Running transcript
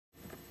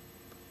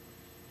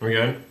Are we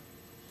good?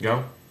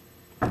 Go?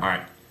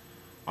 Alright.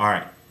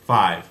 Alright.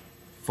 5,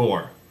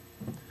 4.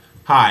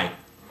 Hi,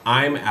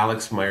 I'm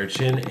Alex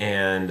Meyerchin,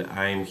 and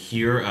I'm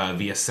here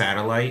via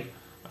satellite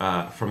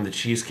from the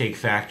Cheesecake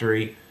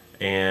Factory,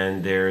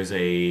 and there's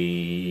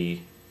a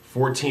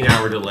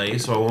 14-hour delay,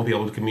 so I won't be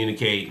able to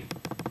communicate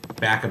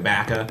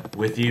backa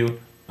with you.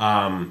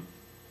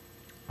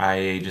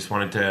 I just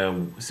wanted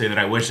to say that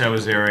I wish I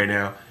was there right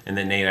now, and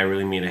that, Nate, I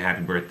really mean a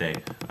happy birthday.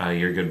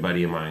 You're a good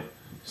buddy of mine.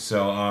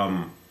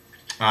 So,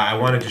 I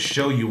wanted to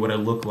show you what I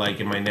look like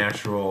in my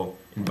natural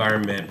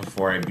environment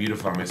before I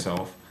beautify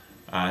myself,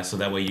 so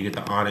that way you get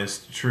the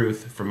honest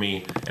truth from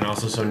me, and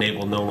also so Nate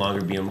will no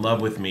longer be in love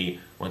with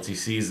me once he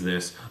sees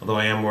this, although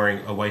I am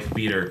wearing a wife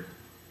beater.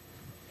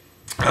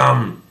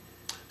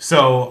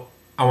 So,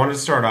 I wanted to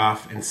start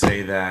off and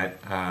say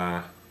that,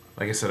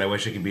 like I said, I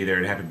wish I could be there,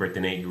 and happy birthday,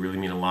 Nate. You really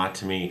mean a lot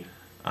to me,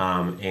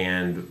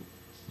 and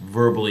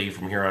verbally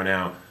from here on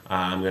out,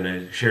 I'm going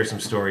to share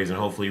some stories and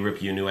hopefully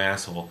rip you a new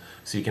asshole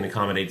so you can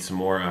accommodate some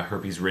more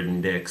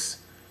herpes-ridden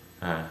dicks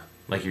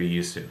like you're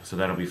used to. So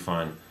that'll be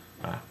fun.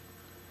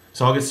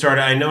 So I'll get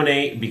started. I know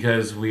Nate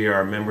because we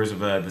are members of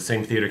the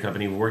same theater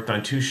company. We worked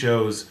on 2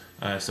 shows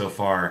so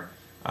far.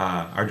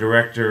 Our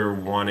director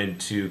wanted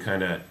to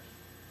kind of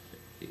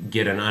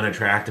get an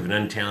unattractive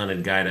and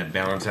untalented guy to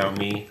balance out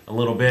me a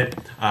little bit,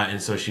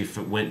 and so she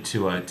went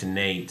to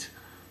Nate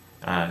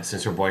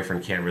since her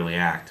boyfriend can't really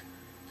act.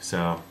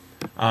 So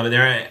I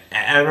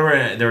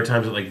remember there were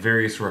times at like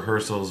various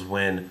rehearsals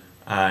when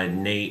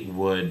Nate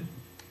would,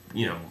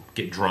 you know,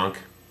 get drunk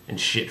and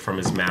shit from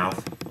his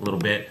mouth a little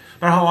bit.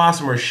 But how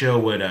awesome our show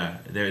would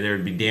there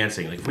would be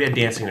dancing. Like if we had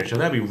dancing in our show,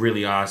 that'd be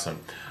really awesome.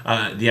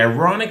 The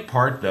ironic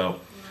part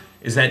though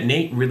is that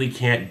Nate really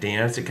can't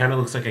dance. It kind of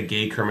looks like a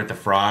gay Kermit the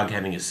Frog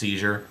having a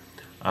seizure,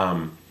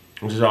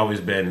 which has always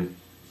been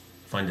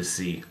fun to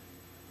see.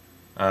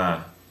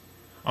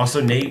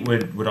 Also, Nate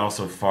would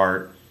also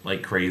fart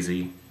like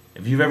crazy.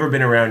 If you've ever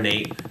been around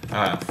Nate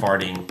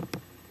farting,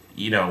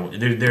 you know,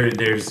 it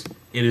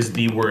is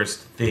the worst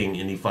thing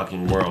in the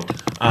fucking world.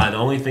 The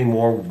only thing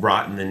more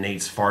rotten than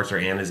Nate's farts are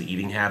Anna's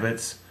eating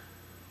habits.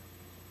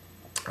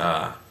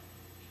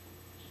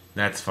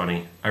 That's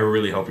funny. I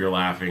really hope you're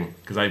laughing,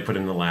 because I put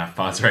in the laugh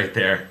pause right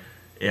there,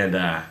 and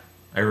I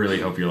really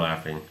hope you're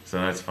laughing, so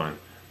that's fun.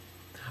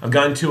 I've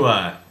gone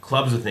to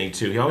clubs with Nate,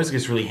 too. He always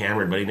gets really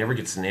hammered, but he never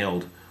gets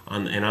nailed.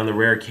 And on the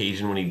rare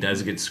occasion when he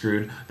does get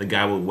screwed, the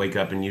guy will wake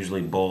up and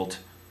usually bolt.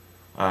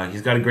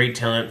 He's got a great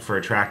talent for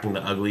attracting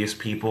the ugliest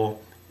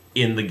people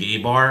in the gay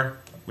bar,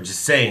 which is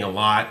saying a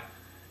lot,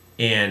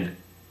 and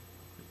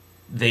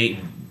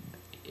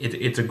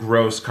it's a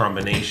gross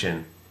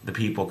combination, the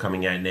people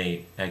coming at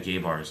Nate at gay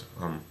bars.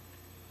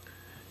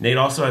 Nate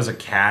also has a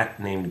cat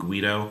named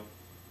Guido,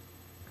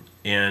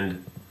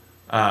 and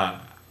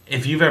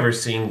if you've ever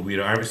seen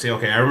Guido, I would say,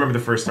 okay, I remember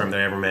the first time that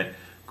I ever met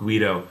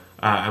Guido.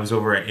 I was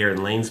over at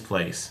Aaron Lane's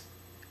place,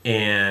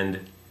 and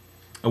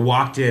I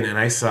walked in and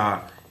I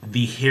saw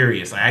the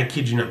hairiest, I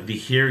kid you not, the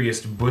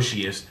hairiest,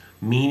 bushiest,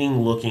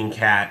 meaning-looking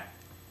cat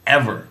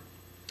ever.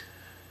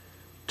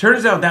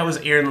 Turns out that was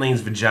Aaron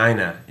Lane's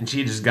vagina, and she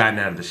had just gotten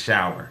out of the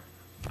shower.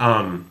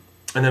 And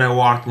then I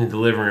walked into the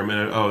living room,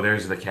 and oh,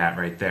 there's the cat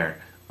right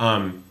there.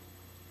 No,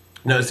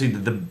 see,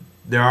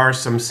 there are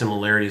some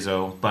similarities,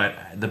 though, but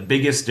the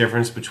biggest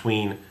difference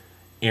between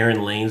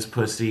Aaron Lane's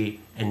pussy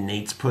and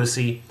Nate's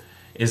pussy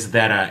is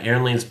that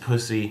Aaron Lane's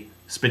pussy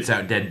spits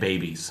out dead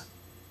babies.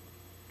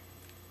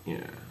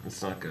 Yeah,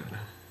 it's not good.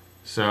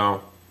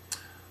 So,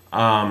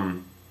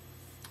 I'm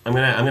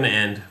gonna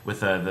end with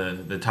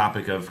the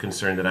topic of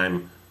concern that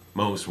I'm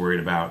most worried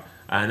about,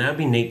 and that would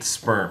be Nate's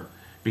sperm,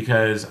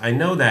 because I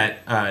know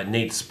that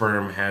Nate's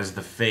sperm has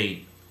the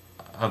fate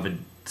of a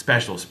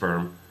special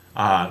sperm,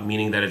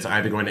 meaning that it's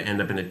either going to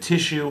end up in a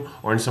tissue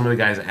or in some of the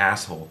guy's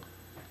asshole.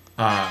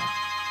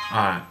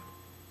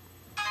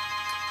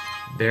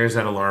 There's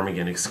that alarm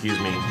again, excuse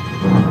me.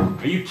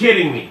 Are you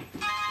kidding me?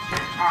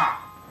 Ah.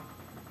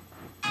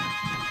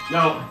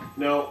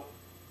 No.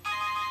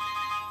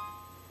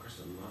 Where's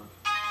the mug?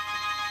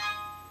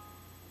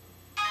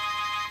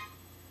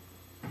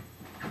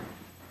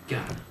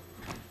 God.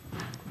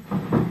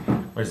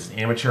 What is this,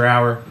 amateur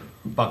hour?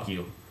 Fuck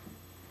you.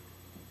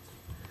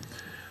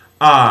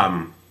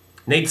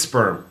 Nate's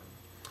sperm.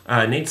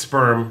 Nate's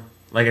sperm,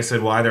 like I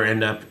said, will either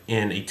end up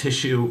in a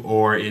tissue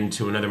or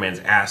into another man's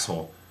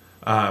asshole.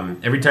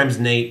 Every time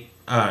Nate,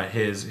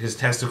 his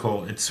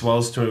testicle, it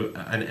swells to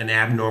an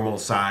abnormal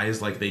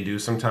size like they do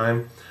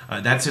sometime.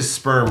 That's his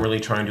sperm really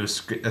trying to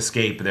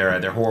escape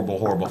their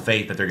horrible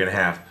fate that they're going to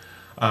have.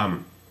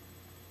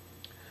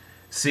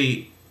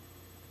 See,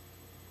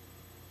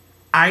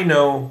 I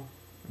know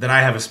that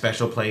I have a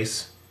special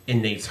place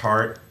in Nate's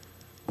heart,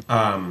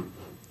 and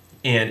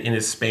in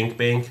his spank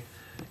bank,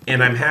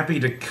 and I'm happy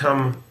to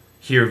come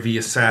here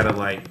via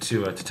satellite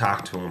to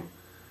talk to him.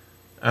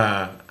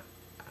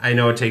 I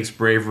know it takes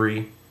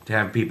bravery to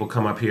have people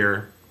come up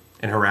here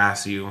and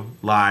harass you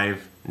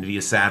live and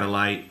via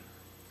satellite,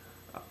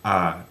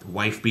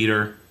 wife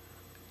beater,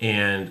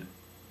 and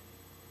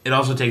it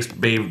also takes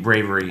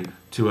bravery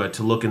to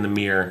look in the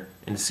mirror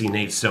and see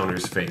Nate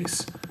Stoner's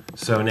face.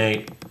 So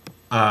Nate,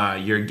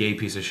 you're a gay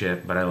piece of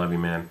shit, but I love you,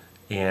 man.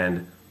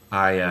 And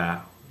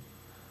I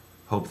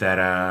hope that,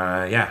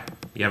 yeah,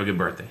 you have a good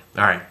birthday.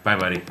 All right, bye,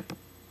 buddy.